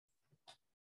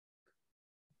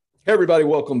Hey everybody,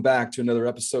 welcome back to another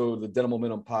episode of the Dental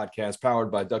Momentum Podcast,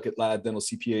 powered by Duckett Lab Dental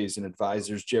CPAs and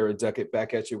Advisors. Jared Duckett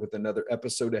back at you with another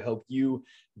episode to help you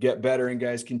get better. And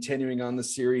guys, continuing on the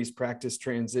series, practice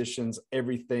transitions,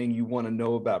 everything you want to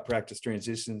know about practice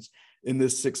transitions in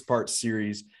this 6-part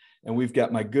series. And we've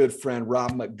got my good friend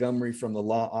Rob Montgomery from the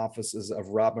law offices of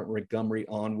Robert Montgomery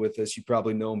on with us. You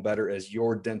probably know him better as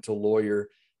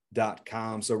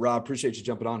yourdentallawyer.com. So Rob, appreciate you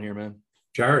jumping on here, man.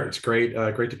 Jared, it's great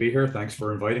to be here. Thanks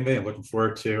for inviting me. I'm looking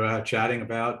forward to chatting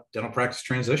about dental practice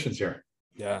transitions here.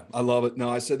 Yeah, I love it. No,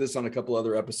 I said this on a couple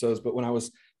other episodes, but when I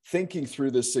was thinking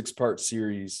through this 6-part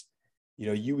series,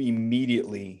 you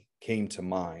immediately came to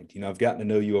mind. I've gotten to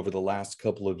know you over the last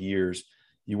couple of years.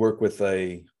 You work with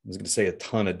a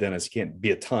ton of dentists. You can't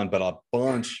be a ton, but a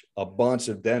bunch of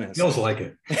dentists. Feels like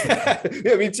it.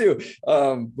 Yeah, me too.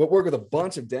 But work with a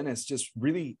bunch of dentists, just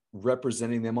really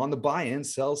representing them on the buy and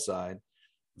sell side.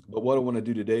 But what I want to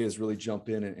do today is really jump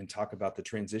in and talk about the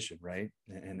transition, right?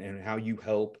 And how you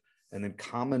help, and then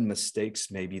common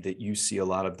mistakes maybe that you see a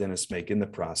lot of dentists make in the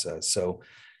process. So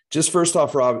just first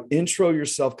off, Rob, intro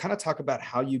yourself, kind of talk about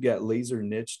how you got laser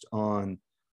niched on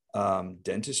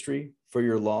dentistry for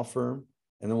your law firm,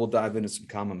 and then we'll dive into some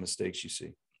common mistakes you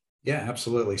see. Yeah,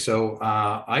 absolutely. So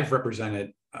I've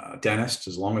represented dentists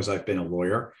as long as I've been a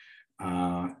lawyer.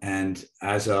 And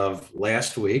as of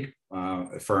last week,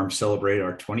 the firm celebrated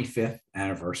our 25th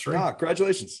anniversary.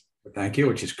 Congratulations. Thank you,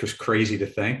 which is just crazy to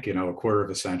think, a quarter of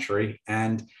a century.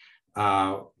 And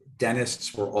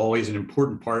dentists were always an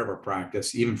important part of our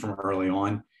practice, even from early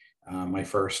on. My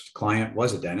first client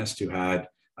was a dentist who had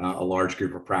a large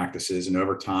group of practices. And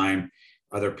over time,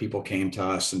 other people came to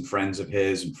us, and friends of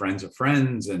his and friends of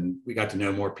friends. And we got to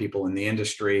know more people in the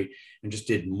industry and just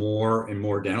did more and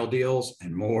more dental deals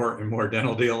and more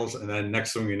dental deals. And then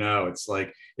next thing you know, it's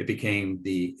like it became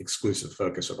the exclusive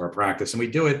focus of our practice. And we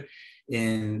do it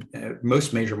in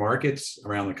most major markets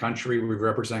around the country. We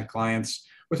represent clients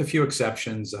with a few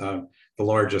exceptions, the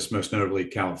largest, most notably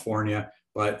California.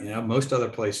 But most other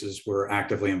places we're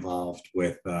actively involved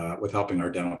with helping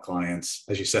our dental clients,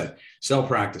 as you said, sell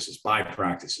practices, buy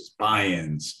practices,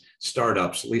 buy-ins,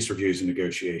 startups, lease reviews and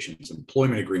negotiations,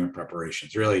 employment agreement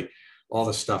preparations, really all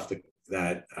the stuff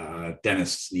that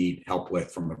dentists need help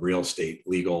with from a real estate,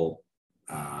 legal,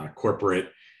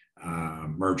 corporate,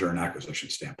 merger and acquisition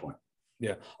standpoint.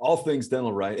 Yeah, all things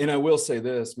dental, right? And I will say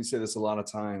this, we say this a lot of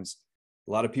times.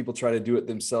 A lot of people try to do it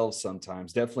themselves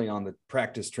sometimes, definitely on the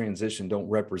practice transition, don't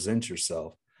represent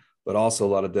yourself, but also a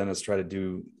lot of dentists try to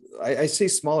do, I say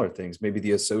smaller things, maybe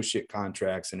the associate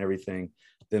contracts and everything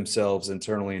themselves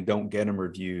internally, and don't get them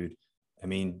reviewed. I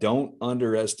mean, don't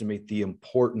underestimate the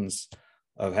importance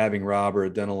of having Rob or a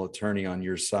dental attorney on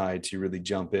your side to really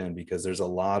jump in, because there's a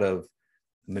lot of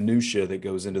minutia that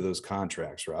goes into those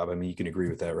contracts, Rob. I mean, you can agree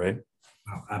with that, right?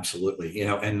 Oh, absolutely.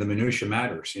 And the minutia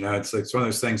matters. It's one of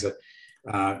those things that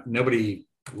nobody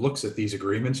looks at these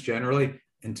agreements generally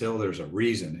until there's a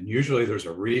reason. And usually there's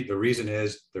the reason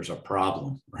is there's a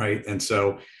problem, right? And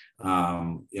so,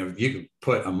 you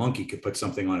could a monkey could put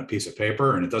something on a piece of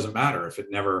paper and it doesn't matter if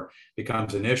it never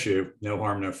becomes an issue, no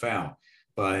harm, no foul.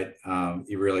 But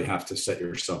you really have to set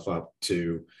yourself up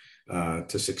to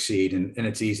succeed. And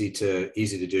it's easy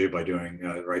to do by doing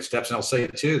the right steps. And I'll say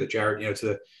too that, Jared, to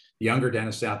the younger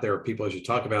dentists out there, people, as you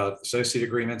talk about associate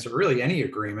agreements, or really any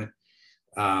agreement,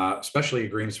 especially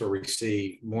agreements where we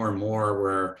see more and more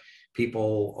where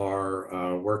people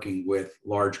are working with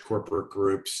large corporate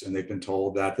groups and they've been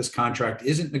told that this contract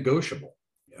isn't negotiable.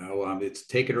 It's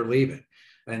take it or leave it.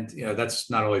 And that's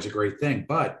not always a great thing.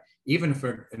 But even if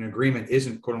an agreement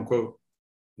isn't quote unquote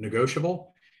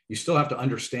negotiable, you still have to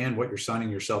understand what you're signing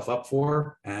yourself up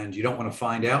for. And you don't want to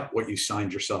find out what you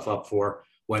signed yourself up for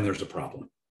when there's a problem.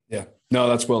 Yeah, no,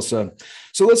 that's well said.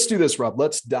 So let's do this, Rob.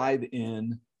 Let's dive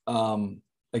in.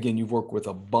 Again, you've worked with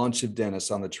a bunch of dentists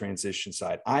on the transition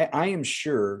side. I am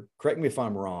sure, correct me if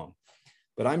I'm wrong,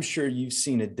 but I'm sure you've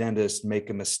seen a dentist make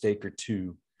a mistake or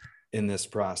two in this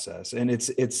process. And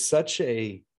it's such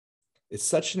an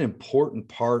important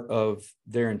part of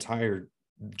their entire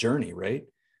journey, right?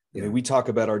 Yeah. I mean, we talk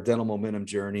about our dental momentum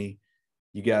journey.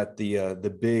 You got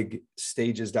the big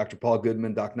stages. Dr. Paul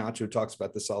Goodman, Doc Nacho talks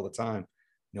about this all the time.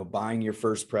 Buying your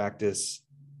first practice,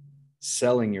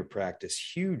 selling your practice,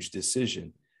 huge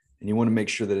decision. And you want to make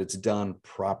sure that it's done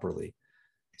properly.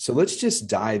 So let's just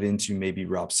dive into maybe,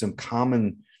 Rob, some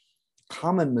common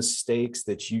mistakes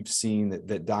that you've seen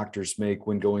that doctors make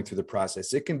when going through the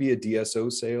process. It can be a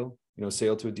DSO sale,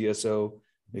 sale to a DSO.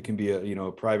 It can be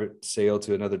a private sale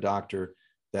to another doctor,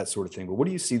 that sort of thing. But what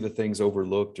do you see the things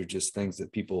overlooked, or just things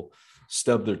that people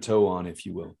stub their toe on, if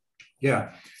you will?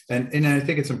 Yeah. And I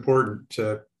think it's important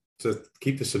to to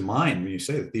keep this in mind when you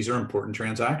say that these are important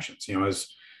transactions. As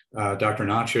Dr.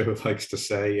 Nacho likes to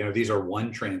say, these are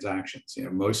one transactions.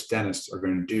 Most dentists are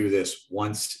going to do this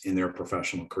once in their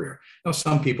professional career. Now,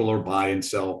 some people are buy and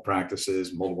sell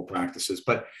practices, multiple practices,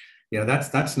 but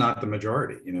that's not the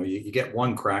majority. You get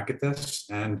one crack at this,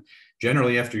 and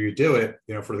generally after you do it,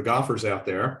 for the golfers out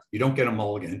there, you don't get a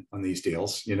mulligan on these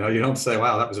deals. You don't say,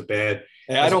 wow, that was a bad.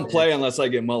 Hey, I don't play unless I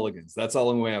get mulligans. That's the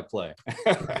only way I play.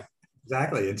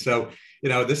 Exactly. And so,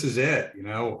 this is it,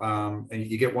 and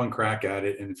you get one crack at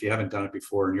it. And if you haven't done it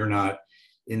before and you're not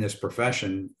in this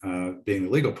profession, being the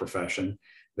legal profession,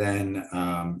 then,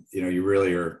 you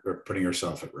really are putting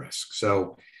yourself at risk.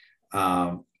 So,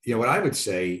 what I would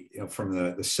say,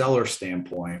 from the seller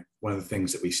standpoint, one of the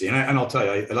things that we see, and I'll tell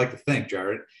you, I like to think,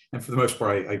 Jared, and for the most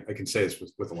part, I can say this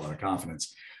with a lot of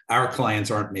confidence, our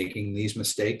clients aren't making these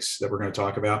mistakes that we're going to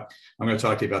talk about. I'm going to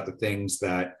talk to you about the things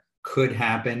that could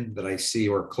happen that I see,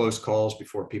 or close calls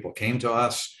before people came to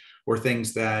us, or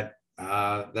things that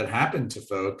happened to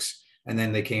folks, and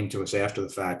then they came to us after the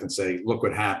fact and say, look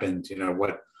what happened,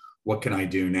 what can I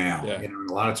do now? Yeah. And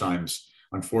a lot of times,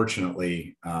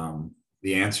 unfortunately,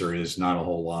 the answer is not a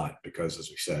whole lot, because, as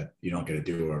we said, you don't get a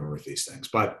do-over with these things.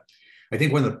 But I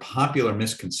think one of the popular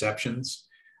misconceptions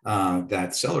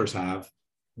that sellers have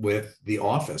with the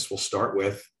office, will start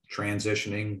with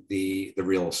transitioning the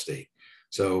real estate.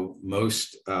 So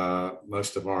most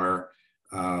of our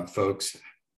folks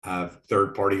have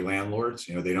third-party landlords.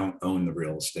 They don't own the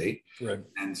real estate, right,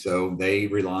 and so they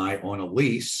rely on a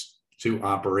lease to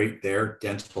operate their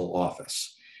dental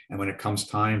office. And when it comes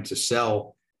time to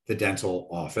sell the dental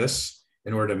office,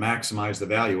 in order to maximize the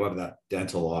value of that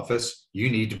dental office, you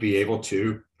need to be able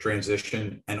to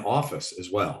transition an office as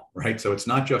well, right? So it's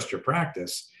not just your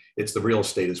practice, it's the real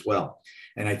estate as well.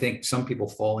 And I think some people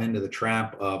fall into the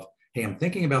trap of, hey, I'm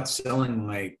thinking about selling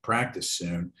my practice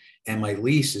soon, and my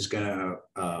lease is going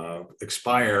to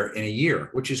expire in a year,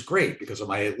 which is great because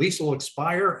my lease will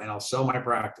expire and I'll sell my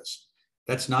practice.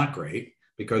 That's not great,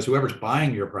 because whoever's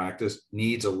buying your practice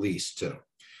needs a lease too.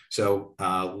 So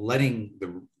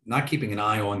not keeping an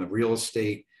eye on the real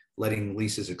estate, letting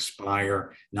leases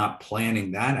expire, not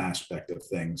planning that aspect of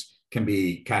things can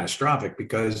be catastrophic,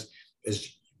 because, as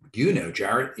you know,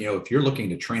 Jared, if you're looking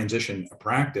to transition a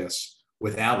practice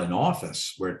without an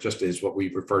office, where it just is what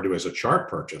we refer to as a chart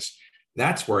purchase,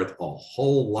 that's worth a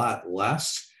whole lot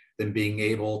less than being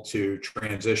able to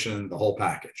transition the whole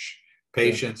package: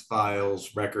 patients,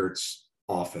 files, records,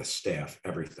 office, staff,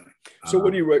 everything. So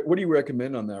what do you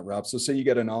recommend on that, Rob? So say you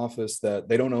get an office that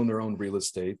they don't own their own real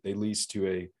estate, they lease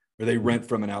to or they rent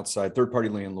from an outside third-party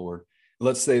landlord.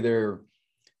 Let's say their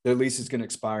lease is going to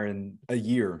expire in a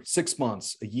year, 6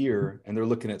 months, a year, and they're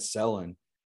looking at selling.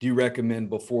 Do you recommend,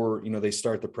 before they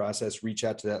start the process, reach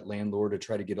out to that landlord to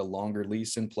try to get a longer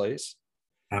lease in place?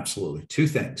 Absolutely. Two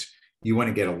things. You want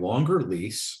to get a longer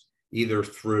lease, either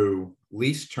through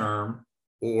lease term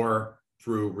or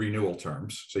through renewal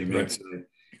terms. So you may say,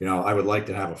 I would like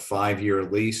to have a 5-year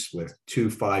lease with 2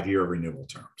 5-year renewal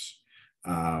terms.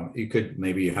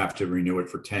 You have to renew it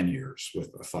for 10 years with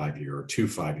a 5-year or 2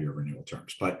 5-year renewal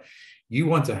terms. But you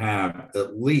want to have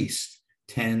at least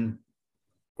 10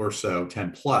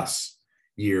 plus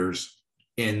years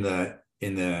in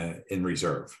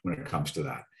reserve when it comes to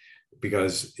that.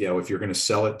 Because, if you're going to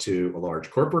sell it to a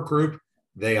large corporate group,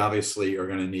 they obviously are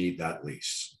going to need that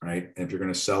lease, right? And if you're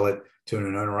going to sell it to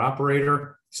an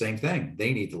owner-operator, same thing.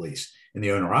 They need the lease. In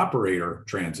the owner-operator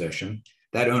transition,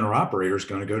 that owner-operator is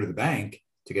going to go to the bank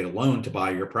to get a loan to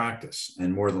buy your practice.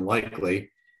 And more than likely,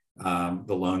 the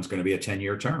loan's going to be a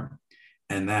 10-year term.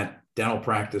 And that dental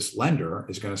practice lender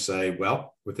is going to say,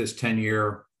 well, with this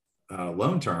 10-year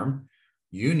loan term,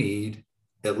 you need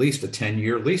at least a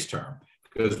 10-year lease term,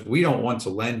 because we don't want to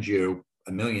lend you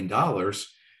 $1 million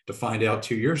to find out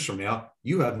 2 years from now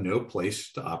you have no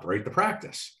place to operate the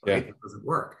practice. Right? It doesn't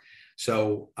work.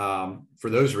 So for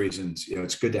those reasons,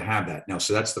 it's good to have that. Now,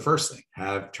 so that's the first thing,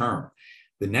 have term.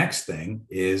 The next thing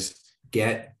is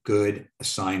get good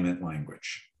assignment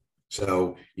language.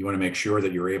 So you want to make sure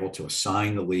that you're able to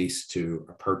assign the lease to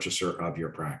a purchaser of your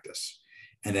practice.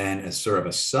 And then, as sort of a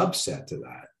subset to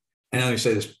that, and let me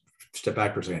say this, step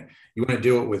back for a second, you want to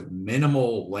do it with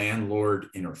minimal landlord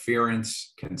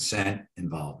interference, consent,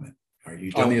 involvement.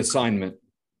 You don't, on the assignment.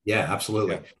 Yeah,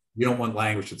 absolutely. Yeah. You don't want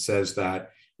language that says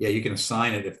that, you can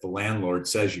assign it if the landlord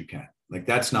says you can. Like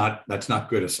that's not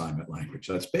good assignment language.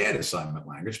 That's bad assignment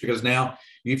language, because now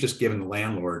you've just given the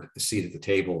landlord a seat at the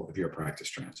table of your practice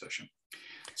transition.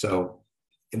 So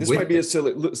this might be a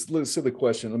silly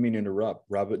question. Let me interrupt,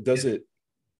 Robert.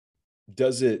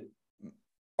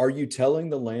 Are you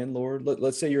telling the landlord,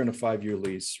 let's say you're in a 5-year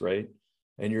lease, right?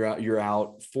 and you're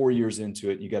out 4 years into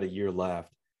it, and you got a year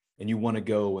left, and you want to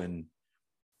go and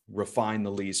refine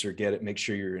the lease or get it, make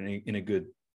sure you're in a good,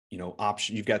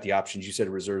 option. You've got the options. You said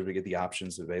reserves, we get the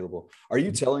options available. Are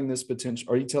you telling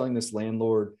this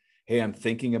landlord, hey, I'm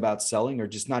thinking about selling, or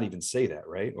just not even say that,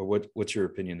 right? Or what's your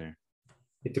opinion there?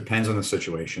 It depends on the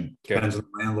situation. Okay. Depends on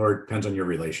the landlord, depends on your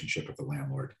relationship with the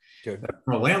landlord. Okay.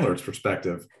 From a landlord's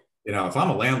perspective, if I'm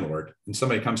a landlord and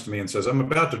somebody comes to me and says, I'm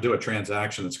about to do a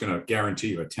transaction that's going to guarantee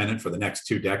you a tenant for the next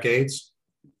 2 decades,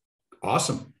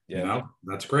 awesome. Yeah.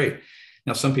 That's great.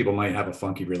 Now, some people might have a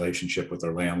funky relationship with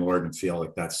their landlord and feel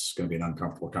like that's going to be an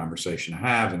uncomfortable conversation to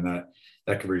have, and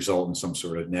that could result in some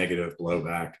sort of negative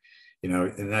blowback,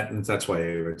 and that's why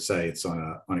I would say it's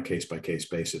on a case-by-case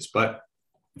basis. But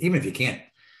even if you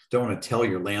don't want to tell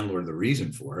your landlord the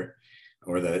reason for it,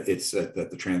 or that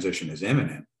the transition is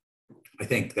imminent, I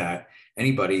think that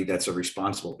anybody that's a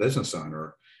responsible business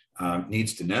owner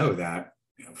needs to know that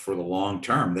for the long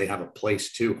term, they have a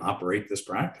place to operate this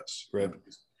practice. Right.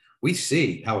 We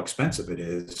see how expensive it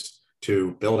is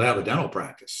to build out a dental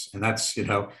practice. And that's,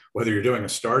 whether you're doing a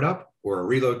startup or a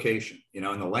relocation,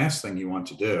 and the last thing you want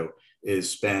to do is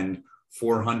spend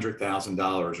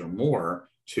 $400,000 or more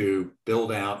to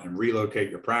build out and relocate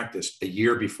your practice a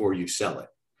year before you sell it.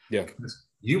 Yeah.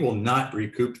 You will not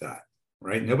recoup that,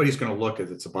 right? Nobody's going to look at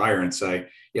it's a buyer and say,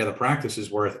 yeah, the practice is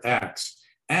worth X.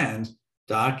 And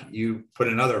Doc, you put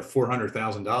another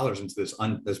 $400,000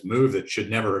 into this move that should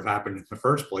never have happened in the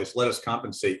first place. Let us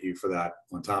compensate you for that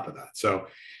on top of that. So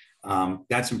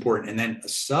that's important. And then a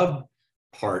sub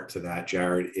part to that,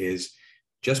 Jared, is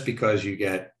just because you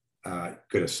get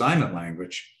good assignment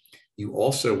language, you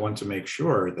also want to make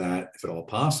sure that, if at all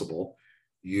possible,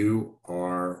 you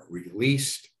are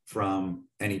released from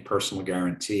any personal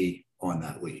guarantee on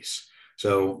that lease.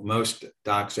 So most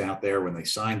docs out there, when they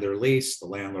signed their lease, the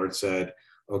landlord said,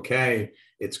 okay,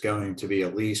 it's going to be a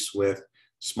lease with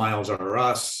Smiles R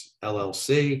Us,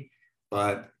 LLC,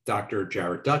 but Dr.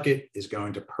 Jared Duckett is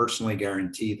going to personally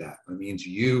guarantee that. It means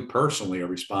you personally are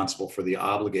responsible for the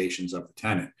obligations of the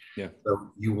tenant. Yeah. So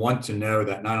you want to know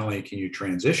that not only can you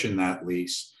transition that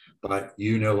lease, but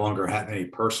you no longer have any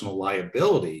personal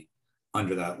liability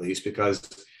under that lease, because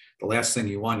the last thing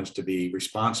you want is to be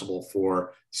responsible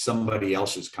for somebody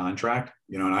else's contract.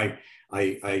 And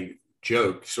I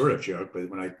sort of joke, but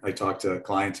when I talk to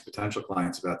potential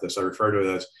clients about this, I refer to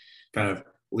it as kind of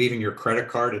leaving your credit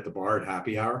card at the bar at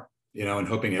happy hour, and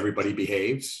hoping everybody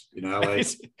behaves,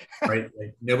 right?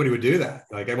 Like, nobody would do that.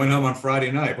 Like, I went home on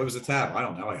Friday night. What was the tab? I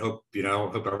don't know. I hope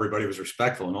everybody was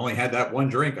respectful and only had that one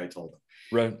drink, I told them.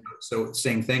 Right. So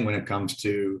same thing when it comes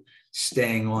to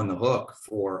staying on the hook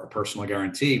for a personal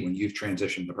guarantee when you've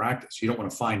transitioned to practice. You don't want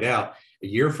to find out a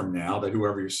year from now that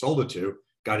whoever you sold it to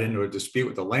got into a dispute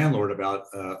with the landlord about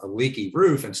a leaky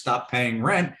roof and stopped paying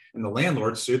rent, and the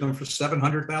landlord sued them for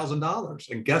 $700,000.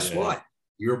 And guess what?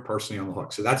 You're personally on the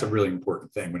hook. So that's a really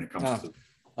important thing when it comes to.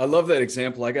 I love that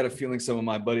example. I got a feeling some of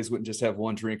my buddies wouldn't just have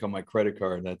one drink on my credit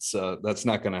card. That's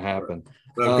not going to happen.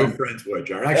 Well, good friends would,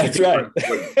 Jared. Actually,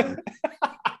 that's right.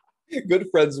 Good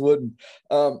friends wouldn't.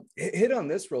 Hit on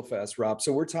this real fast, Rob.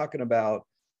 So we're talking about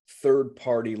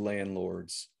third-party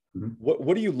landlords. Mm-hmm.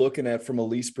 What are you looking at from a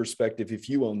lease perspective if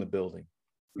you own the building?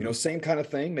 Same kind of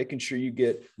thing, making sure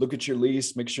you look at your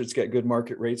lease, make sure it's got good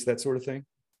market rates, that sort of thing.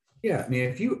 Yeah, I mean,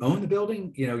 if you own the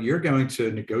building, you're going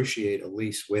to negotiate a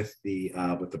lease with the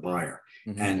buyer,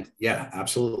 mm-hmm. And yeah,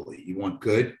 absolutely, you want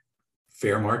good,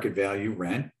 fair market value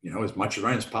rent, as much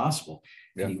rent as possible.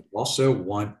 Yeah. And you also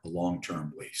want a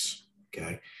long-term lease.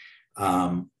 Okay,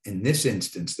 in this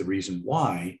instance, the reason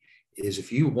why is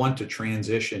if you want to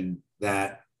transition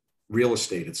that real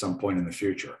estate at some point in the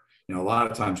future. A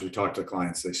lot of times we talk to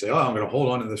clients, they say, oh, I'm going to hold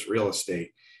on to this real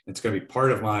estate. It's going to be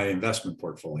part of my investment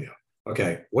portfolio.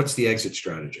 Okay, what's the exit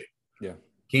strategy? Yeah.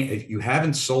 If you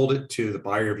haven't sold it to the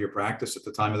buyer of your practice at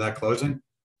the time of that closing,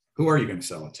 who are you going to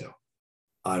sell it to?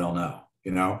 I don't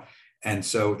know, And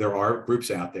so there are groups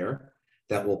out there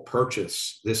that will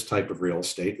purchase this type of real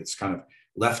estate that's kind of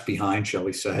left behind, shall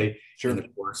we say, sure, in the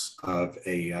course of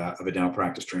a dental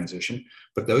practice transition.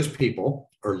 But those people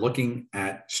are looking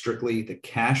at strictly the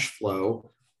cash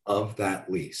flow of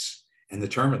that lease and the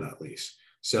term of that lease.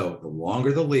 So the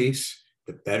longer the lease,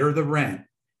 the better the rent,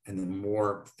 and the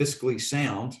more fiscally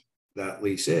sound that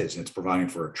lease is. And it's providing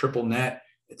for a triple net.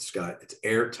 It's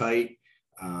airtight.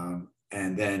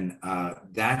 And then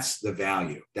that's the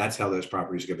value. That's how those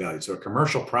properties get valued. So a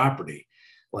commercial property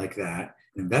like that,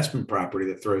 an investment property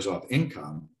that throws off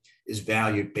income, is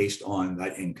valued based on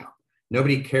that income.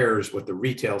 Nobody cares what the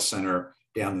retail center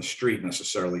down the street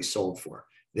necessarily sold for.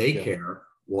 They care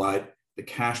what the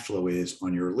cash flow is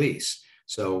on your lease.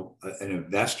 So an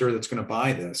investor that's going to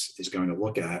buy this is going to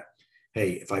look at,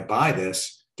 hey, if I buy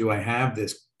this, do I have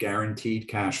this guaranteed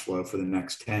cash flow for the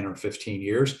next 10 or 15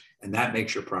 years? And that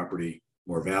makes your property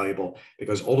more valuable,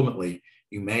 because ultimately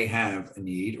you may have a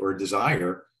need or a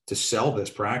desire to sell this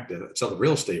practice, sell the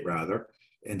real estate rather,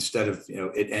 instead of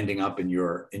it ending up in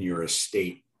your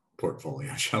estate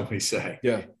portfolio, shall we say?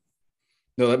 Yeah.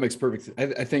 No, that makes perfect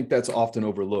sense. I think that's often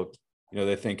overlooked.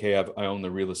 They think, hey, I own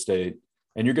the real estate,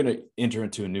 and you're going to enter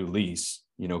into a new lease,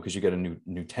 because you got a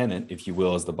new tenant, if you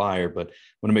will, as the buyer, but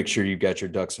want to make sure you got your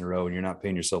ducks in a row and you're not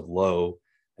paying yourself low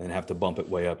and have to bump it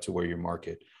way up to where your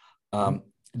market. Let's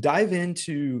dive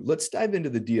into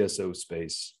the DSO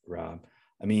space, Rob.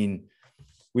 I mean,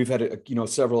 we've had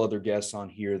several other guests on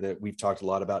here that we've talked a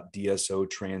lot about DSO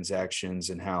transactions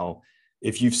and how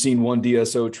if you've seen one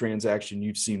DSO transaction,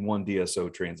 you've seen one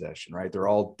DSO transaction, right? They're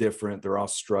all different. They're all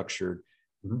structured.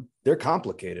 Mm-hmm. They're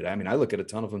complicated. I mean, I look at a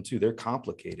ton of them too. They're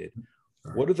complicated.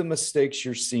 Right. What are the mistakes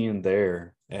you're seeing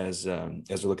there as we're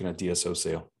looking at DSO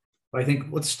sale? I think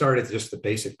let's start at just the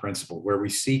basic principle where we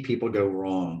see people go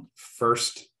wrong.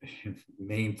 First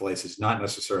main place is not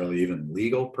necessarily even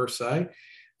legal per se.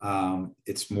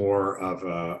 It's more of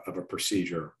a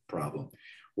procedure problem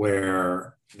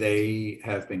where they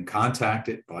have been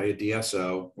contacted by a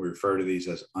DSO. We refer to these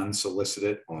as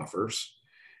unsolicited offers.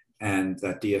 And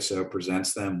that DSO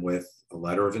presents them with a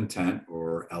letter of intent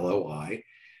or LOI.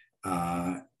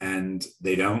 And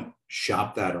they don't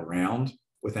shop that around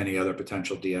with any other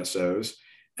potential DSOs.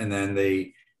 And then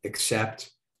they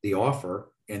accept the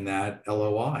offer in that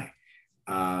LOI.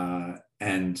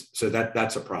 And so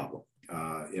that's a problem.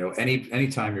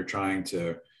 Anytime you're trying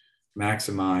to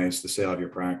maximize the sale of your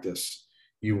practice,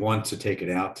 you want to take it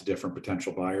out to different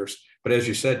potential buyers. But as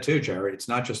you said too, Jerry, it's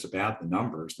not just about the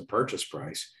numbers, the purchase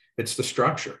price, it's the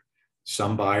structure.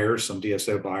 Some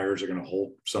DSO buyers are going to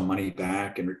hold some money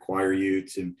back and require you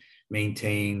to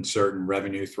maintain certain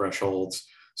revenue thresholds.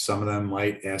 Some of them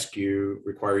might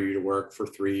require you to work for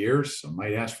 3 years. Some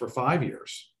might ask for 5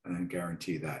 years and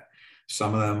guarantee that.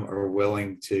 Some of them are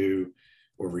willing to,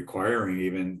 or requiring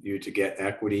even you to get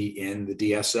equity in the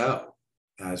DSO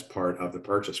as part of the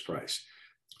purchase price.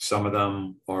 Some of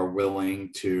them are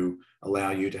willing to allow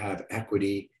you to have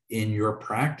equity in your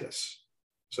practice,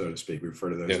 so to speak. We refer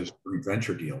to those as joint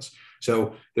venture deals.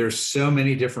 So there's so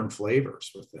many different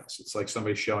flavors with this. It's like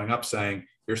somebody showing up saying,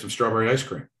 here's some strawberry ice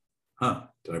cream. Huh?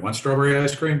 Did I want strawberry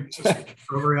ice cream? Is this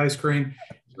strawberry ice cream?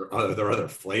 Are there other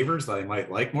flavors that I might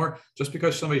like more? Just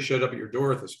because somebody showed up at your door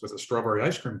with a strawberry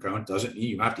ice cream cone doesn't mean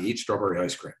you have to eat strawberry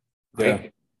ice cream. Right? Yeah.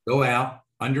 Go out,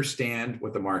 understand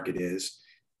what the market is,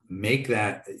 make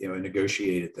that a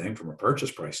negotiated thing from a purchase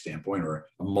price standpoint or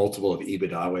a multiple of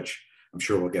EBITDA, which I'm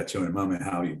sure we'll get to in a moment,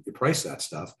 how you price that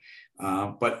stuff.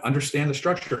 But understand the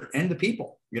structure and the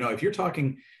people. If you're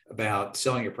talking about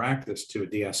selling your practice to a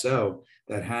DSO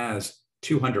that has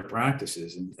 200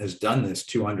 practices and has done this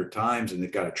 200 times and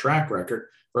they've got a track record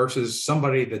versus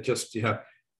somebody that just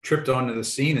tripped onto the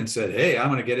scene and said, hey, I'm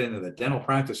going to get into the dental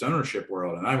practice ownership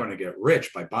world and I want to get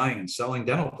rich by buying and selling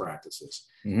dental practices.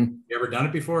 Mm-hmm. You ever done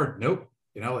it before? Nope.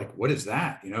 What is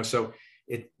that? So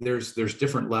there's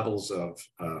different levels of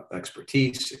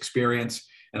expertise, experience,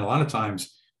 and a lot of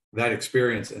times that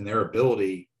experience and their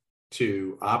ability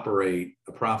to operate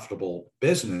a profitable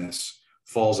business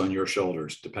falls on your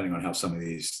shoulders, depending on how some of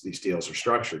these deals are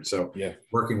structured. So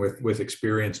working with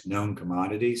experienced known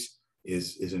commodities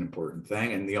is an important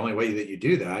thing. And the only way that you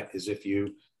do that is if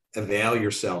you avail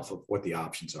yourself of what the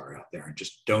options are out there and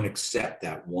just don't accept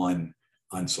that one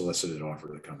unsolicited offer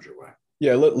that comes your way.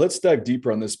 Yeah, let's dive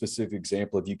deeper on this specific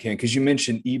example if you can, because you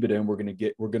mentioned EBITDA, and we're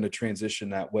going to transition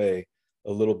that way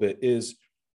a little bit.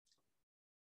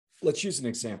 Let's use an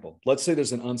example. Let's say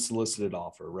there's an unsolicited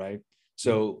offer, right?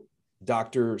 So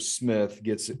Dr. Smith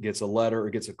gets a letter or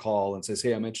gets a call and says,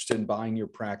 hey, I'm interested in buying your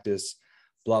practice,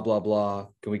 blah, blah, blah.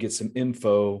 Can we get some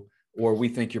info? Or we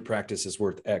think your practice is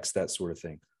worth X, that sort of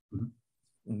thing. Mm-hmm.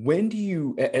 When do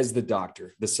you, as the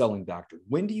doctor, the selling doctor,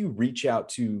 when do you reach out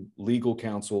to legal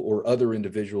counsel or other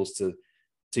individuals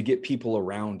to get people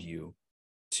around you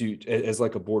as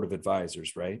like a board of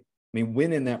advisors, right? I mean,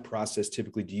 when in that process,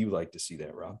 typically, do you like to see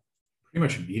that, Rob? Pretty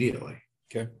much immediately.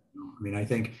 Okay. I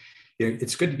think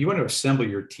it's good. You want to assemble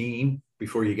your team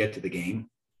before you get to the game.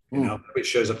 Nobody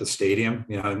shows up at the stadium,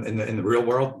 in the real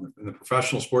world, in the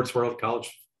professional sports world,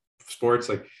 college sports,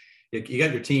 like you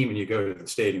got your team and you go to the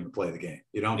stadium to play the game.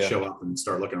 You don't show up and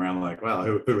start looking around like, well,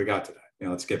 who do we got today?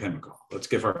 Let's give him a call. Let's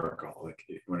give her a call. Like,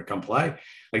 you want to come play?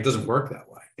 Like, it doesn't work that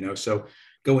way, so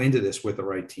go into this with the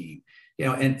right team,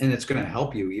 and it's going to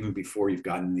help you even before you've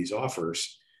gotten these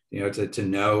offers to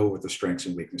know what the strengths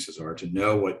and weaknesses are, to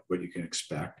know what you can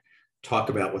expect, talk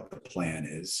about what the plan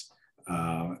is,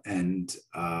 and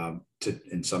to,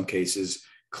 in some cases,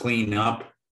 clean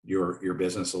up your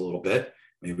business a little bit.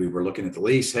 Maybe we're looking at the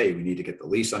lease. Hey, we need to get the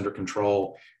lease under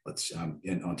control. Let's,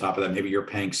 and on top of that, maybe you're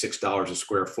paying $6 a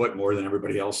square foot more than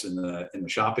everybody else in the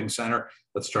shopping center.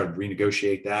 Let's try to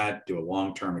renegotiate that, do a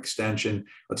long-term extension.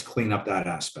 Let's clean up that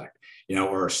aspect.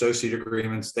 Our associate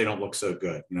agreements, they don't look so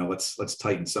good. Let's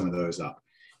tighten some of those up.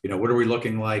 What are we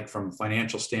looking like from a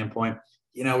financial standpoint?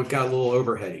 We've got a little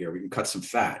overhead here. We can cut some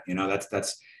fat.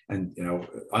 And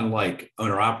unlike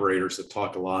owner operators that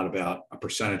talk a lot about a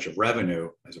percentage of revenue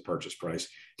as a purchase price,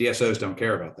 DSOs don't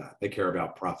care about that. They care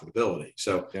about profitability.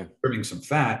 So trimming some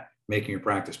fat, making your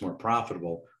practice more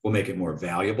profitable will make it more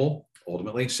valuable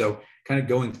ultimately. So kind of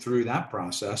going through that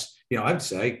process, I would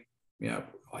say,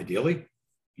 ideally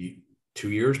 2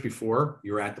 years before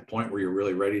you're at the point where you're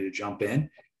really ready to jump in,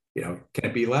 can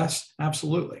it be less?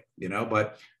 Absolutely.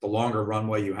 But the longer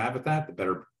runway you have with that, the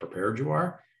better prepared you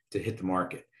are to hit the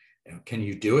market. Can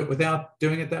you do it without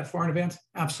doing it that far in advance?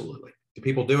 Absolutely. Do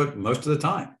people do it? Most of the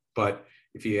time. But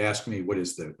if you ask me what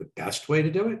is the best way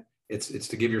to do it, it's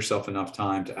to give yourself enough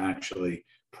time to actually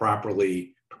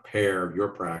properly prepare your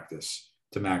practice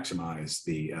to maximize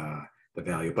the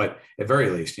value. But at very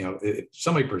least, if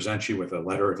somebody presents you with a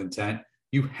letter of intent,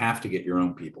 you have to get your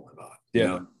own people involved.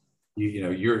 Yeah.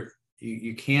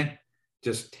 You can't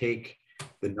just take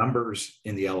the numbers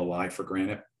in the LOI for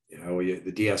granted.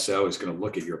 The DSO is going to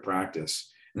look at your practice,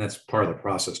 and that's part of the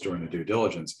process during the due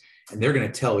diligence. And they're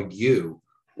going to tell you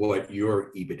what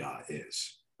your EBITDA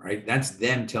is, right? That's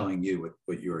them telling you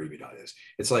what your EBITDA is.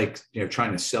 It's like,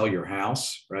 trying to sell your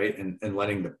house, right? And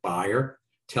letting the buyer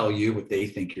tell you what they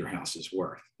think your house is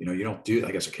worth. You don't do,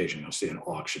 I guess occasionally you'll see an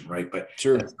auction, right? But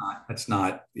sure, that's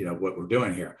not what we're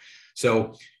doing here.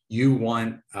 So you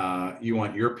want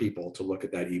your people to look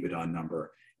at that EBITDA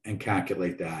number and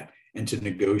calculate that, and to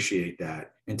negotiate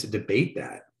that, and to debate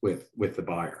that with the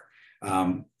buyer.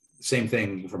 Same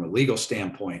thing from a legal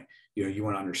standpoint. You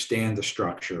want to understand the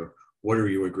structure. What are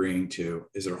you agreeing to?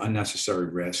 Is there unnecessary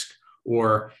risk,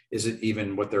 or is it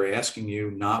even what they're asking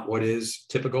you not what is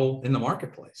typical in the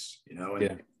marketplace?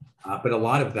 But a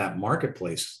lot of that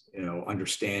marketplace,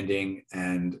 understanding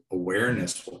and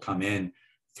awareness will come in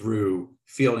through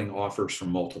fielding offers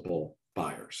from multiple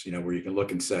buyers, where you can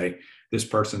look and say, this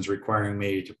person's requiring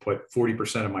me to put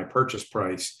 40% of my purchase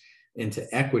price into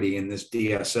equity in this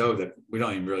DSO that we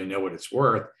don't even really know what it's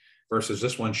worth, versus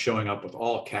this one showing up with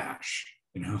all cash,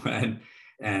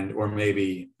 and or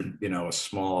maybe a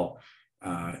small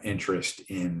interest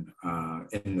in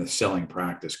the selling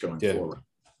practice going forward.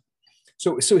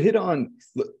 So let's hit on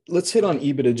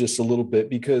EBITDA just a little bit,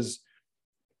 because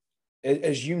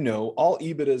as all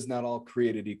EBITDA is not all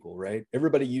created equal, right?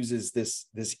 Everybody uses this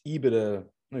EBITDA.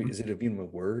 Is it even a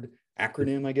word?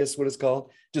 Acronym, I guess what it's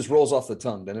called. Just rolls off the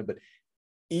tongue, doesn't it? But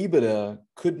EBITDA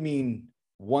could mean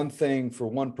one thing for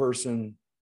one person,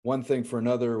 one thing for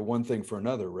another, one thing for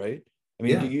another, right? I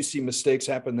mean, do you see mistakes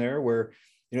happen there where,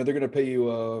 they're going to pay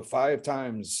you 5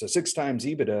 times, 6 times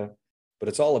EBITDA, but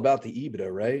it's all about the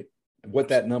EBITDA, right? And what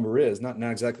that number is, not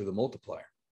exactly the multiplier.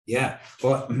 Yeah.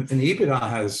 Well, and the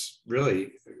EBITDA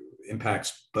really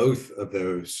impacts both of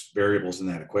those variables in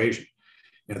that equation.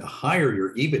 The higher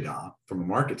your EBITDA from a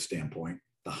market standpoint,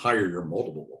 the higher your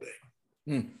multiple will be.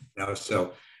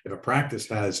 So if a practice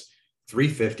has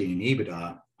 350 in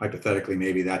EBITDA, hypothetically,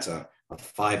 maybe that's a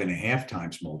 5.5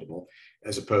 times multiple,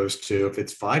 as opposed to if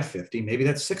it's 550, maybe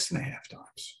that's 6.5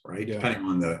 times, right? Yeah. Depending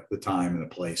on the time and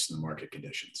the place and the market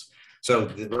conditions. So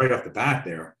right off the bat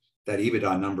there, that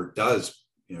EBITDA number does,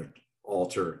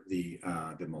 alter the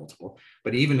multiple.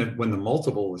 But even when the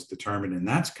multiple is determined and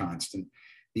that's constant,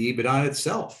 the EBITDA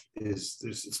itself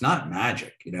it's not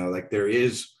magic, there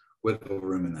is wiggle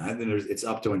room in that. And it's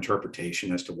up to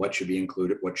interpretation as to what should be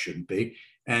included, what shouldn't be.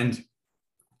 And,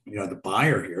 the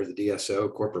buyer here, the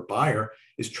DSO corporate buyer,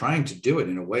 is trying to do it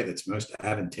in a way that's most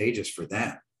advantageous for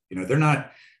them. They're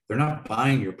not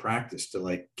buying your practice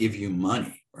to give you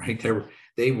money, right?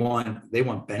 They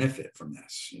want benefit from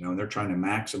this, and they're trying to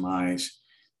maximize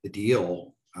the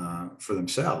deal for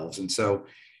themselves. And so,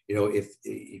 if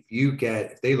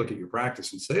they look at your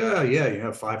practice and say, oh yeah, you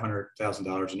have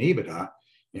 $500,000 in EBITDA,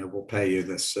 we'll pay you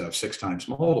this 6 times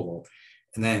multiple.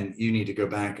 And then you need to go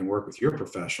back and work with your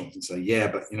professionals and say, yeah,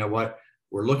 but you know what?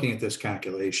 We're looking at this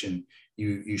calculation.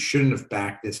 You shouldn't have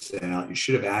backed this out. You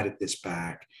should have added this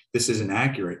back. This isn't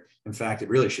accurate. In fact, it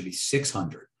really should be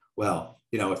 600. Well,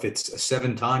 if it's a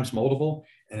 7 times multiple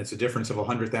and it's a difference of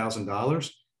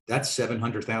 $100,000, that's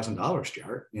 $700,000,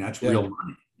 Jared. That's real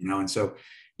money. And so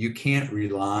you can't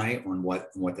rely on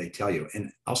what they tell you.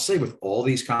 And I'll say with all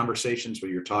these conversations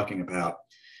where you're talking about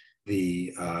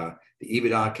the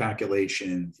EBITDA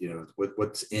calculation,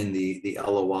 what's in the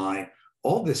LOI,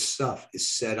 all this stuff is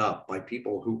set up by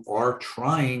people who are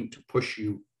trying to push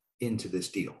you into this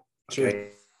deal. Okay.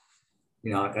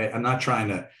 Sure. I'm not trying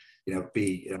to,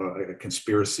 be a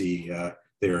conspiracy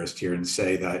theorist here and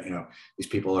say that, these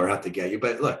people are out to get you.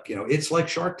 But look, it's like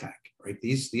Shark Tank, right?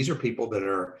 These are people that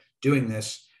are doing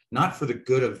this not for the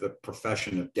good of the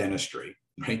profession of dentistry,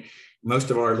 right?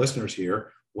 Most of our listeners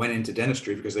here went into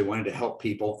dentistry because they wanted to help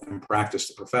people and practice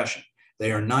the profession.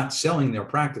 They are not selling their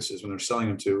practices when they're selling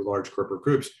them to large corporate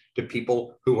groups to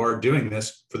people who are doing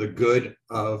this for the good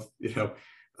of,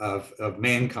 of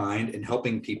mankind and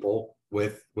helping people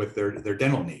with their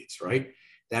dental needs, right?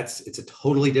 It's a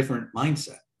totally different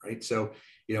mindset, right? So,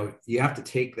 you have to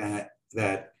take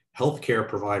that healthcare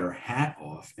provider hat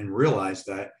off and realize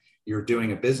that you're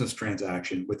doing a business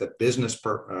transaction with a business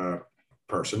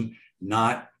person,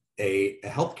 not a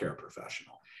healthcare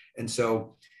professional. And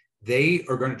so they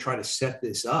are going to try to set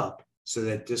this up so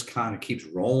that this kind of keeps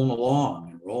rolling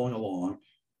along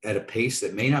at a pace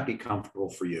that may not be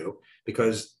comfortable for you,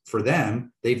 because for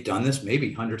them, they've done this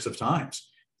maybe hundreds of times.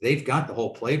 They've got the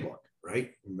whole playbook,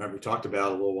 right? Remember, we talked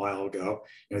about a little while ago,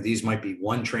 these might be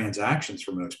one transactions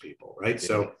for most people, right? Yeah.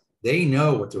 So they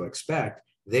know what to expect.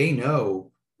 They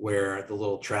know where the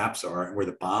little traps are and where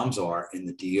the bombs are in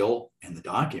the deal and the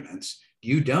documents.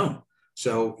 You don't.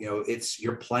 So,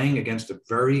 you're playing against a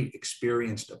very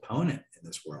experienced opponent in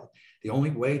this world. The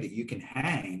only way that you can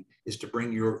hang is to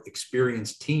bring your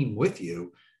experienced team with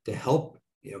you to help,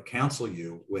 counsel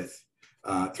you with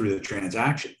through the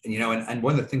transaction. And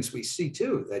one of the things we see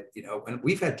too, that, and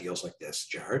we've had deals like this,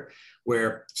 Jared,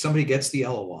 where somebody gets the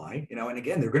LOI, and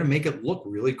again, they're going to make it look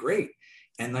really great.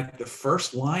 And like the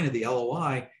first line of the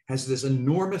LOI has this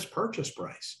enormous purchase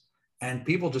price. And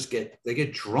people just get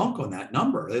drunk on that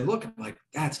number. They look like,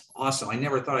 that's awesome. I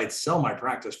never thought I'd sell my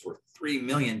practice for $3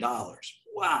 million.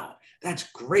 Wow, that's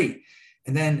great.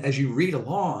 And then as you read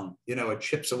along, it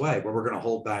chips away. Well, we're going to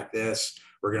hold back this.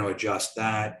 We're going to adjust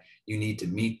that. You need to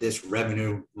meet this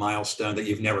revenue milestone that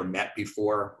you've never met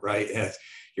before, right?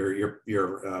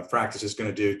 Your practice is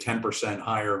going to do 10%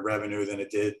 higher revenue than it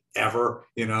did ever,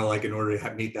 in order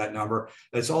to meet that number.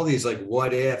 It's all these like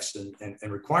what ifs and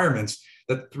requirements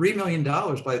that $3 million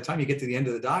by the time you get to the end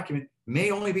of the document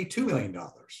may only be $2 million.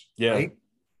 Yeah. Right?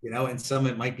 And some,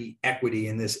 it might be equity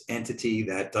in this entity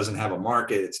that doesn't have a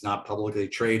market. It's not publicly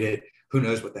traded. Who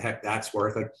knows what the heck that's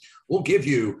worth? Like, we'll give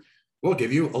you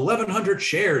 1,100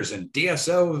 shares in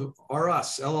DSO R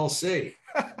Us LLC.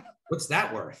 What's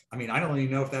that worth? I mean, I don't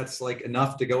even know if that's like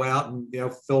enough to go out and,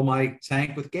 fill my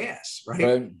tank with gas,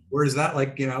 right? Or is that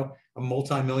like, a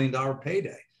multi-million-dollar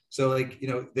payday? So like,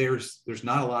 there's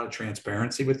not a lot of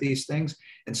transparency with these things.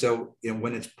 And so,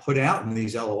 when it's put out in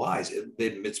these LOIs,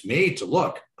 it's made to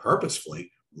look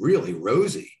purposefully really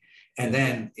rosy. And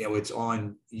then, it's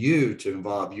on you to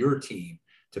involve your team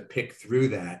to pick through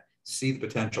that, see the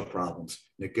potential problems,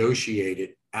 negotiate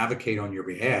it, advocate on your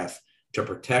behalf to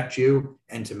protect you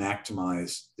and to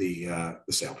maximize the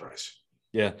sale price.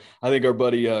 Yeah, I think our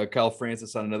buddy Kyle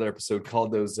Francis on another episode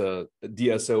called those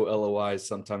DSO LOIs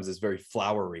sometimes as very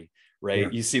flowery, right? Yeah.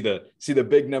 You see the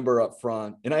big number up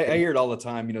front, and I hear it all the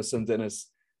time. Some dentists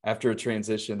after a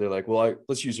transition, they're like, "Well,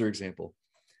 let's use your example.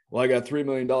 Well, I got $3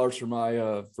 million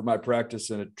for my practice,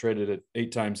 and it traded at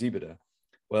 8 times EBITDA."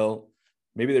 Well,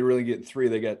 maybe they really get 3,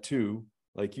 they got 2,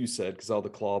 like you said, because all the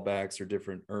clawbacks or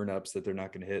different earn ups that they're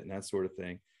not going to hit and that sort of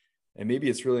thing. And maybe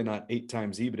it's really not 8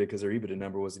 times EBITDA because their EBITDA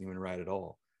number wasn't even right at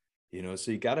all.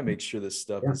 So you got to make sure this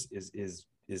stuff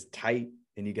is tight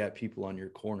and you got people on your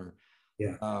corner.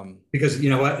 Yeah. Because you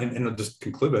know what, and I'll just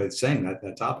conclude by saying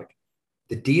that topic,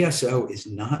 the DSO is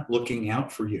not looking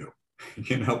out for you,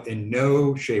 in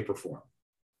no shape or form.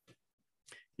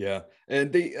 Yeah.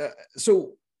 And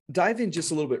so dive in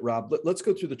just a little bit, Rob. Let's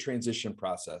go through the transition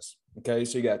process. Okay.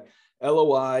 So you got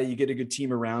LOI, you get a good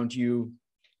team around you.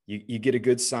 You get a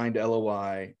good signed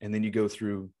LOI, and then you go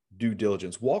through due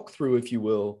diligence. Walk through, if you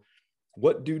will,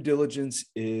 what due diligence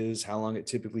is, how long it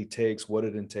typically takes, what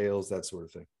it entails, that sort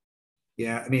of thing.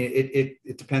 Yeah, I mean,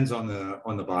 it depends on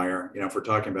the buyer. If we're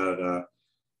talking about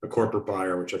a corporate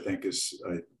buyer, which I think is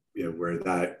where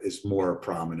that is more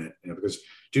prominent, because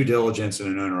due diligence in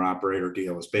an owner-operator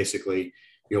deal is basically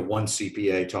one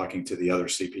CPA talking to the other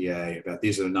CPA about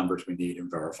these are the numbers we need and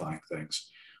verifying things.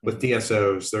 With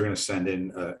DSOs, they're going to send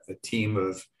in a team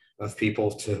of people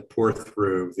to pour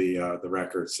through the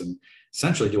records and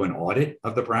essentially do an audit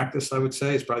of the practice. I would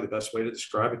say is probably the best way to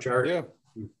describe it, Jared. Yeah.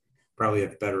 probably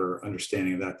have better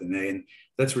understanding of that than they. And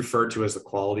that's referred to as the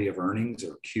quality of earnings,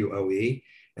 or QOE.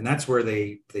 And that's where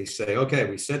they say, okay,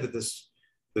 we said that this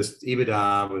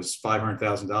EBITDA was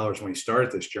 $500,000 when we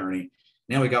started this journey.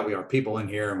 Now we have people in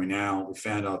here, and we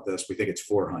found out this. We think it's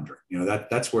 400.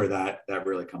 That's where that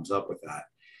really comes up with that.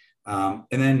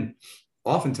 And then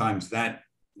oftentimes that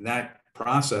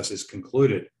process is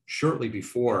concluded shortly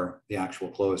before the actual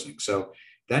closing. So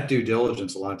that due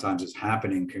diligence a lot of times is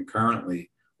happening concurrently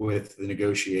with the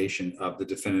negotiation of the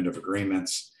definitive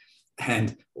agreements. And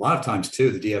a lot of times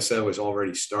too, the DSO is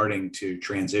already starting to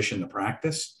transition the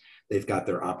practice. They've got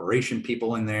their operation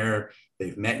people in there.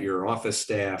 They've met your office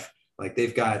staff. Like,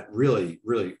 they've got really,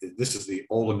 this is the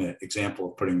ultimate example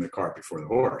of putting the cart before the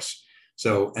horse.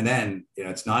 So, and then,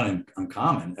 it's not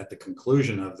uncommon at the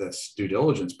conclusion of this due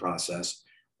diligence process,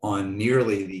 on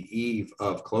nearly the eve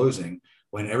of closing,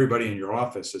 when everybody in your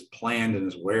office is planned and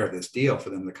is aware of this deal,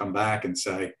 for them to come back and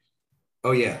say,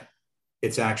 oh yeah,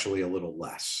 it's actually a little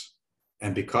less.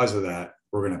 And because of that,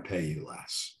 we're going to pay you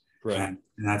less. Right. And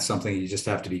that's something you just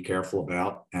have to be careful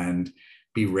about, and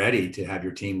be ready to have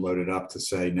your team loaded up to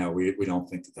say, no, we don't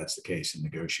think that that's the case, and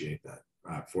negotiate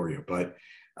that for you. But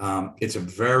it's a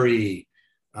very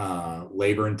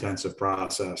labor intensive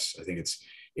process. I think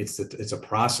it's a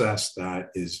process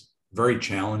that is very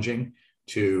challenging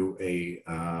to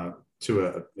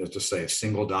let's just say a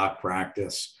single doc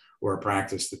practice, or a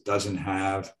practice that doesn't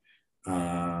have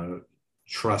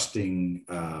trusting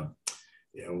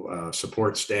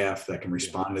support staff that can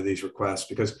respond to these requests,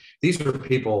 because these are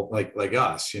people like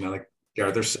us, like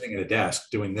Garrett, they're sitting at a desk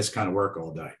doing this kind of work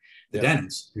all day. The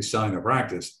dentist who's selling their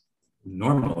practice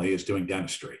normally is doing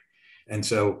dentistry. And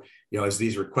so, as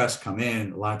these requests come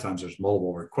in, a lot of times there's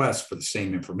multiple requests for the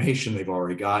same information they've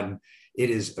already gotten. It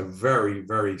is a very,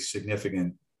 very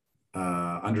significant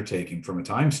undertaking from a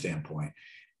time standpoint.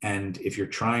 And if you're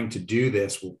trying to do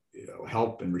this,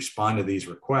 help and respond to these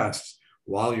requests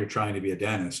while you're trying to be a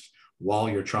dentist, while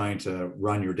you're trying to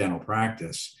run your dental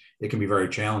practice, it can be very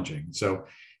challenging. So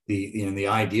the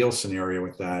ideal scenario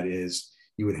with that is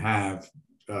you would have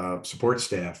support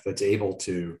staff that's able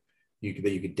to,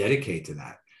 that you could dedicate to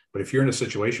that. But if you're in a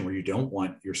situation where you don't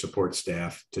want your support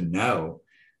staff to know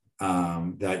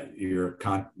that you're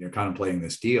contemplating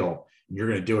this deal, and you're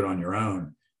going to do it on your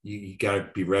own, you got to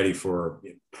be ready for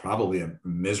probably a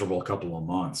miserable couple of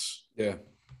months. Yeah,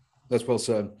 that's well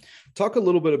said. Talk a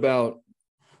little bit about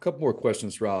a couple more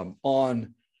questions, Rob,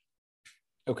 on,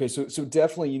 okay, so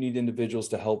definitely you need individuals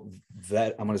to help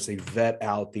vet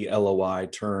out the LOI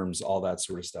terms, all that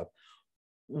sort of stuff.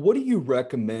 What do you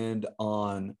recommend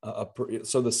on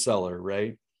so the seller,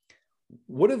 right?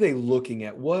 What are they looking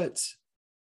at? Let's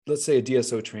say a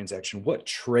DSO transaction, what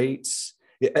traits,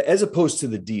 as opposed to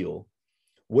the deal,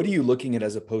 what are you looking at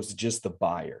as opposed to just the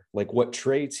buyer? Like, what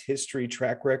traits, history,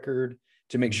 track record,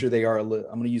 to make sure they are, I'm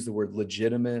going to use the word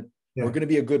legitimate. Yeah. We're going to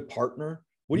be a good partner.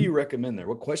 What do you recommend there?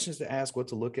 What questions to ask, what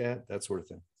to look at, that sort of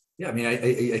thing? Yeah, I mean,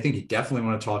 I think you definitely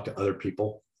want to talk to other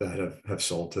people that have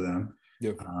sold to them.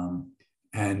 Yep.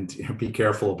 And be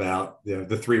careful about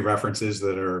the three references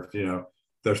that are,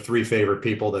 their three favorite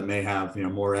people that may have,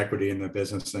 more equity in the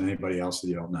business than anybody else that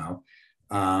you don't know.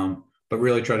 But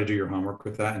really try to do your homework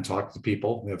with that and talk to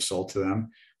people that have sold to them,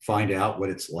 find out what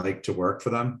it's like to work for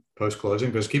them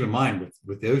post-closing. Because keep in mind,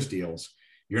 with those deals,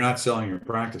 you're not selling your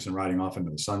practice and riding off into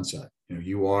the sunset.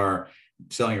 You are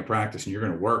selling your practice and you're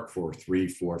going to work for 3,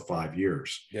 4, 5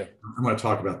 years. Yeah. I'm going to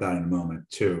talk about that in a moment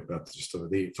too, about just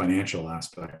the financial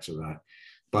aspects of that.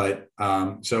 But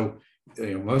so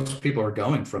most people are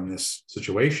going from this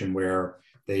situation where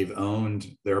they've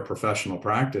owned their professional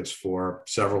practice for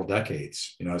several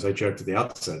decades. As I joked at the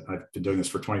outset, I've been doing this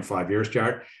for 25 years,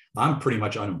 Jared. I'm pretty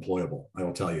much unemployable, I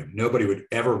will tell you. Nobody would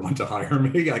ever want to hire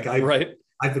me. Right.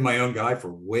 I've been my own guy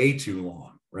for way too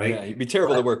long, right? Yeah, you'd be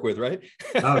terrible to work with, right?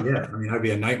 Oh yeah, I mean, I'd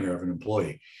be a nightmare of an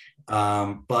employee.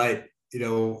 But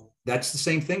that's the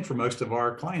same thing for most of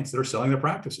our clients that are selling their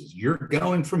practices. You're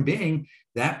going from being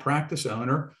that practice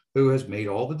owner who has made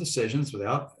all the decisions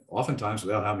oftentimes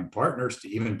without having partners to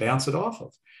even bounce it off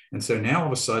of. And so now all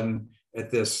of a sudden at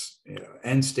this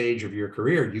end stage of your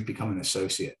career, you've become an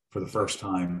associate for the first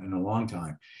time in a long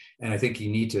time. And I think you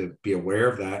need to be aware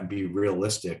of that and be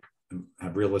realistic and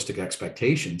have realistic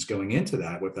expectations going into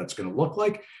that, what that's going to look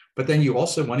like. But then you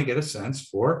also want to get a sense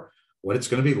for what it's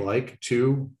going to be like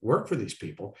to work for these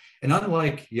people. And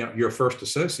unlike your first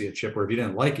associateship, where if you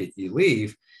didn't like it, you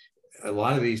leave, a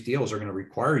lot of these deals are going to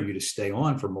require you to stay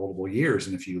on for multiple years.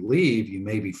 And if you leave, you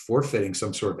may be forfeiting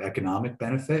some sort of economic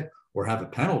benefit or have a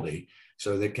penalty.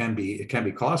 So it can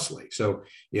be costly. So,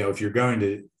 if you're going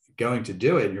to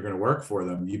do it and you're going to work for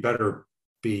them, you better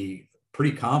be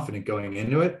pretty confident going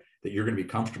into it that you're going to be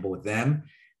comfortable with them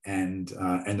and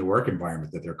the work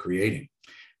environment that they're creating.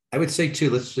 I would say too,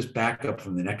 let's just back up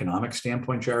from an economic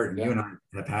standpoint, Jared, and you and I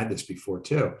have had this before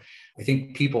too. I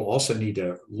think people also need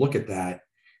to look at that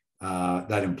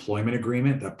employment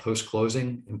agreement, that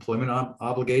post-closing employment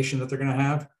obligation that they're going to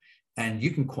have, and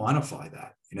you can quantify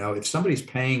that. If somebody's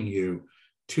paying you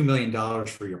 $2 million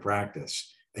for your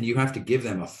practice and you have to give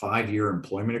them a 5-year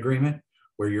employment agreement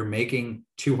where you're making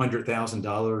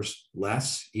 $200,000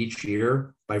 less each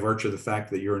year by virtue of the fact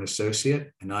that you're an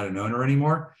associate and not an owner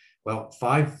anymore. Well,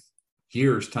 5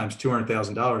 years times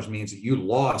 $200,000 means that you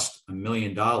lost $1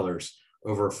 million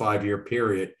over a 5-year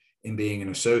period in being an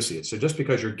associate. So just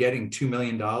because you're getting $2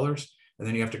 million and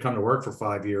then you have to come to work for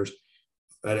 5 years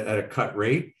at a cut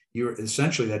rate, you're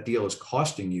essentially, that deal is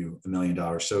costing you $1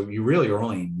 million. So you really are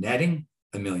only netting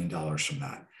 $1 million from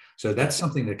that. So that's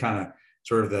something that kind of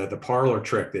sort of the parlor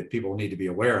trick that people need to be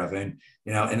aware of. And,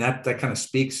 and that kind of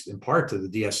speaks in part to the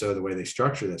DSO, the way they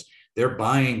structure this. They're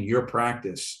buying your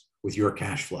practice with your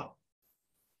cash flow,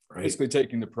 right? Basically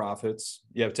taking the profits.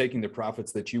 Taking the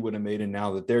profits that you would have made and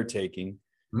now that they're taking,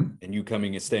 and you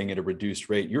coming and staying at a reduced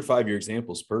rate. Your 5-year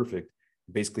example is perfect.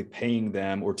 Basically paying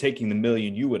them or taking the $1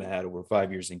 million you would have had over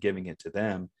 5 years and giving it to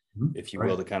them, if you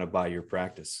will, to kind of buy your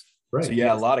practice. Right. So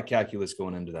a lot of calculus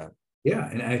going into that. Yeah.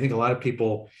 And I think a lot of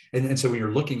people, and so when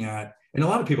you're looking at, and a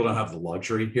lot of people don't have the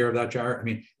luxury here of that, Jared. I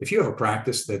mean, if you have a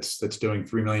practice that's doing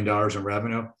 $3 million in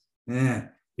revenue,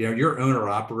 your owner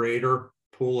operator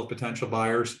pool of potential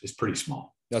buyers is pretty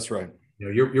small. That's right.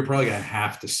 You're probably going to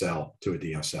have to sell to a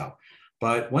DSO.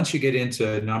 But once you get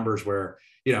into numbers where,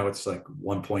 it's like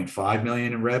 1.5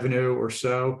 million in revenue or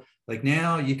so, like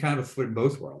now you kind of have a foot in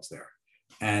both worlds there.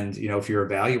 And, if you're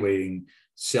evaluating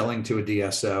selling to a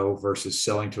DSO versus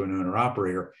selling to an owner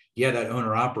operator, that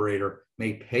owner operator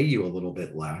may pay you a little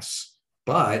bit less,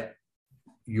 but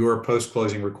your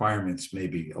post-closing requirements may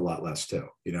be a lot less too,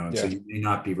 so you may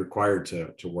not be required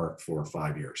to work for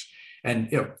 5 years. And,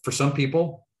 for some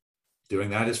people doing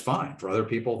that is fine. For other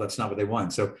people, that's not what they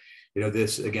want. So,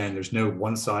 this, again, there's no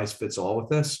one size fits all with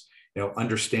this,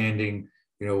 understanding,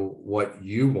 what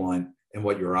you want and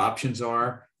what your options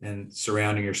are, and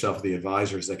surrounding yourself with the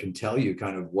advisors that can tell you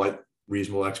kind of what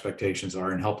reasonable expectations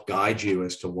are and help guide you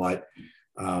as to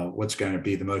what's going to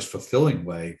be the most fulfilling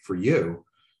way for you,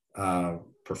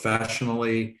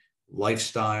 professionally,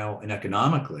 lifestyle, and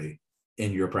economically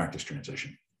in your practice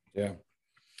transition. Yeah.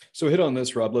 So hit on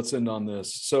this, Rob. Let's end on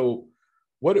this. So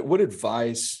what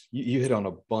advice, you hit on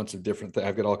a bunch of different things.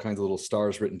 I've got all kinds of little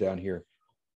stars written down here.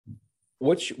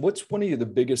 What's one of the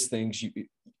biggest things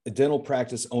a dental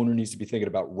practice owner needs to be thinking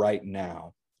about right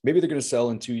now? Maybe they're going to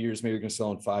sell in 2 years. Maybe they're going to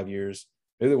sell in 5 years.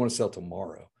 Maybe they want to sell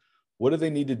tomorrow. What do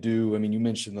they need to do? I mean, you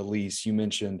mentioned the lease, you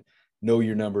mentioned know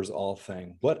your numbers, all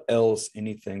thing. What else,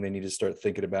 anything they need to start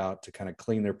thinking about to kind of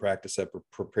clean their practice up or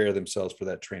prepare themselves for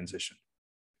that transition?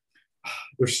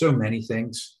 There's so many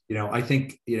things, I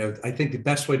think the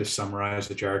best way to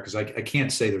summarize it, Jared, because I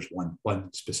can't say there's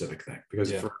one specific thing,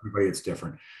 because for everybody it's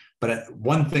different. But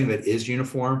one thing that is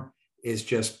uniform is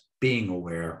just being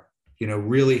aware,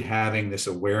 really having this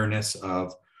awareness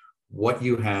of what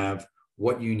you have,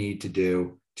 what you need to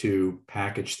do to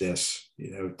package this,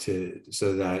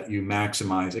 so that you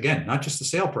maximize, again, not just the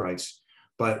sale price,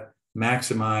 but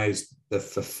maximize the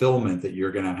fulfillment that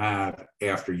you're going to have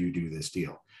after you do this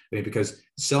deal. Because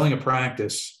selling a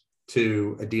practice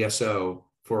to a DSO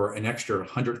for an extra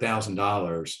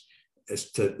 $100,000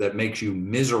 that makes you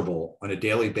miserable on a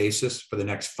daily basis for the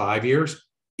next 5 years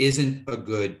isn't a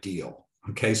good deal.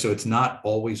 Okay. So it's not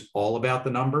always all about the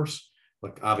numbers.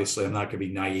 Like, obviously I'm not going to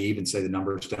be naive and say the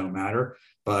numbers don't matter,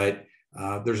 but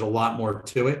there's a lot more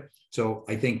to it. So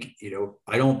I think,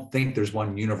 I don't think there's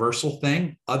one universal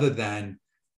thing other than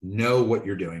know what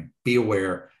you're doing, be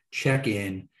aware, check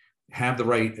in, have the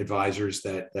right advisors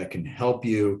that can help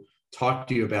you, talk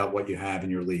to you about what you have in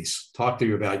your lease, talk to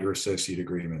you about your associate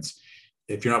agreements.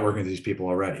 If you're not working with these people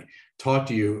already, talk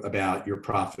to you about your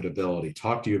profitability,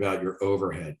 talk to you about your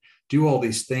overhead, do all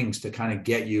these things to kind of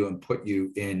get you and put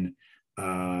you in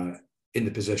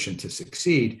the position to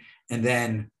succeed, and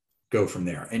then go from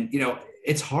there. And,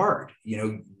 it's hard,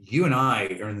 you and I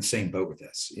are in the same boat with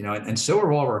this, and so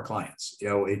are all of our clients,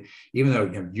 even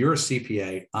though you're a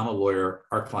CPA, I'm a lawyer,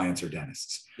 our clients are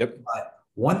dentists. Yep. But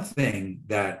one thing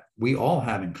that we all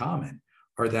have in common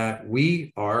are that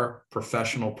we are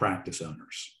professional practice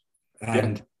owners.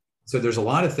 And so there's a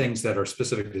lot of things that are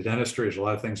specific to dentistry. There's a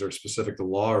lot of things that are specific to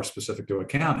law or specific to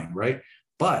accounting, right?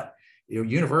 But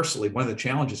universally, one of the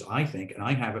challenges, I think, and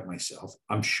I have it myself,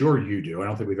 I'm sure you do, I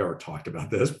don't think we've ever talked about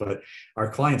this, but our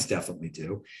clients definitely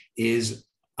do, is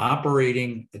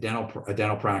operating a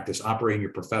dental practice, operating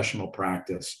your professional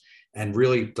practice, and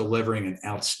really delivering an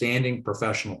outstanding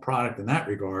professional product in that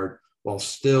regard while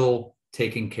still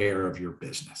taking care of your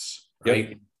business, right?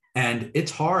 Yep. And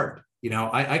it's hard.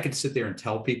 I could sit there and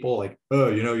tell people like, oh,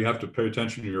 you have to pay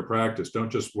attention to your practice. Don't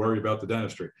just worry about the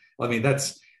dentistry. I mean,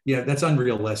 that's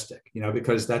unrealistic,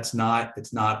 because it's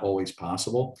not always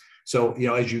possible. So,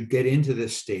 as you get into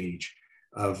this stage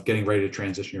of getting ready to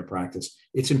transition your practice,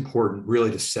 it's important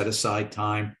really to set aside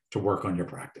time to work on your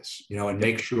practice, and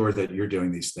make sure that you're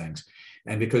doing these things.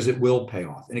 And because it will pay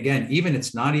off. And again,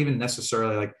 it's not even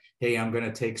necessarily like, hey, I'm going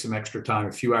to take some extra time,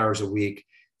 a few hours a week,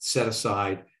 set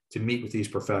aside to meet with these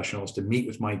professionals, to meet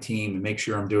with my team and make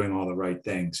sure I'm doing all the right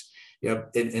things. And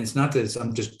it's not that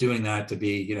I'm just doing that to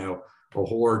be, a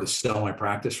whore to sell my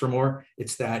practice for more.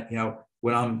 It's that,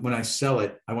 when I sell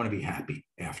it, I want to be happy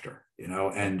after,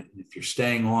 and if you're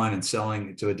staying on and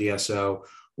selling to a DSO,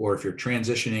 or if you're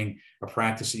transitioning a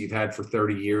practice that you've had for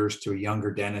 30 years to a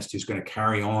younger dentist who's going to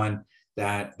carry on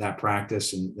that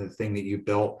practice and the thing that you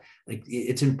built, like,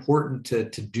 it's important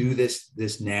to do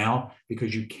this now,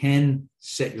 because you can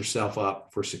set yourself up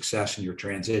for success in your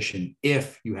transition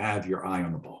if you have your eye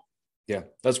on the ball. Yeah,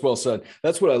 that's well said.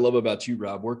 That's what I love about you,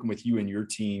 Rob, working with you and your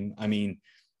team. I mean,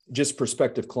 just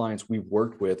prospective clients we've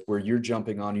worked with where you're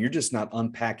jumping on, you're just not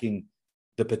unpacking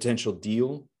the potential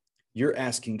deal. You're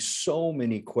asking so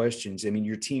many questions. I mean,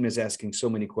 your team is asking so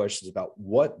many questions about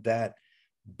what that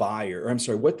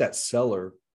what that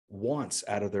seller wants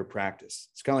out of their practice.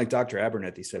 It's kind of like Dr.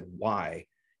 Abernethy said, why?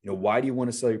 Why do you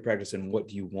want to sell your practice and what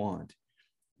do you want?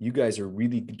 You guys are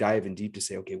really diving deep to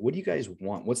say, okay, what do you guys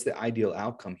want? What's the ideal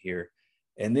outcome here?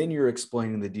 And then you're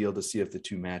explaining the deal to see if the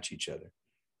two match each other.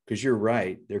 Because you're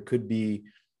right. There could be,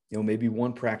 maybe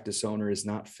one practice owner is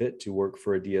not fit to work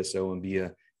for a DSO and be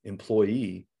an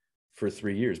employee for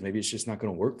 3 years. Maybe it's just not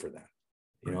going to work for them.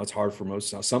 It's hard for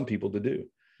some people to do.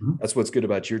 Mm-hmm. That's what's good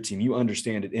about your team. You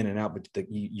understand it in and out, but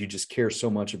you just care so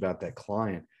much about that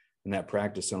client and that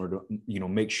practice owner to,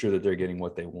 make sure that they're getting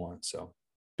what they want. So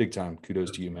big time. Kudos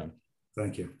to you, man.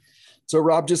 Thank you. So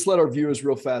Rob, just let our viewers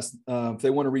real fast, if they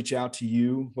want to reach out to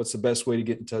you, what's the best way to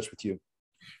get in touch with you?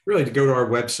 Really, to go to our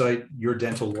website,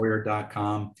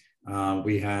 yourdentallawyer.com.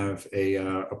 We have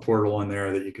a portal on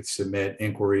there that you could submit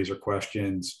inquiries or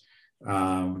questions,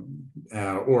 or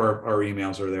our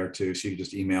emails are there too. So you can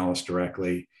just email us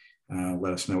directly,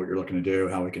 let us know what you're looking to do,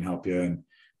 how we can help you.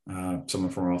 And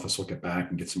someone from our office will get back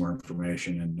and get some more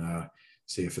information and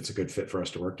see if it's a good fit for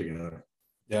us to work together.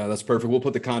 Yeah, that's perfect. We'll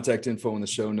put the contact info in the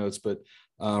show notes, but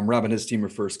Rob and his team are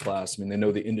first class. I mean, they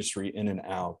know the industry in and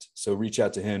out. So reach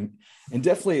out to him. And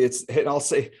definitely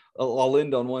I'll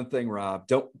end on one thing, Rob.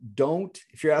 Don't,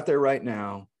 if you're out there right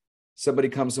now, somebody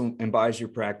comes and buys your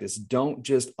practice, don't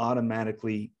just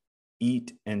automatically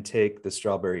eat and take the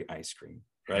strawberry ice cream,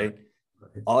 right?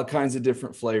 All kinds of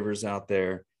different flavors out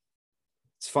there.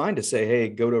 It's fine to say, hey,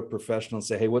 go to a professional and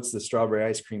say, hey, what's the strawberry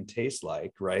ice cream taste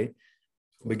like, right?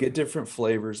 But get different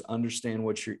flavors, understand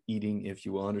what you're eating, if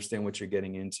you will, understand what you're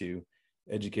getting into,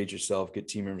 educate yourself, get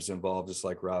team members involved, just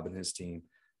like Rob and his team.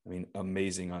 I mean,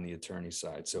 amazing on the attorney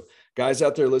side. So guys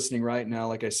out there listening right now,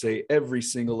 like I say, every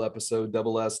single episode,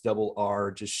 SS,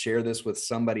 just share this with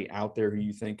somebody out there who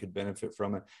you think could benefit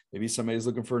from it. Maybe somebody's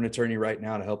looking for an attorney right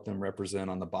now to help them represent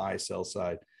on the buy, sell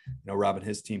side. Rob and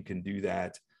his team can do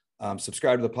that.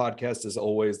 Subscribe to the podcast as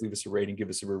always, leave us a rating, give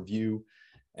us a review.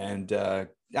 And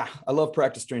I love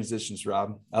practice transitions,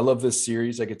 Rob. I love this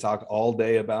series. I could talk all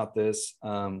day about this.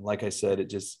 Like I said,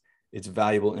 it's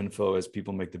valuable info as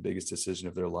people make the biggest decision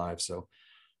of their lives. So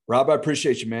Rob, I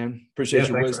appreciate you, man. Appreciate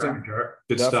your wisdom.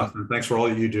 Good stuff. And thanks for all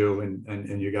that you do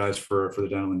and you guys for the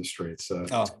dental industry. It's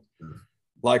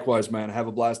likewise, man. Have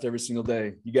a blast every single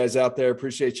day. You guys out there,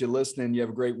 appreciate you listening. You have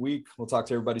a great week. We'll talk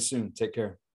to everybody soon. Take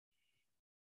care.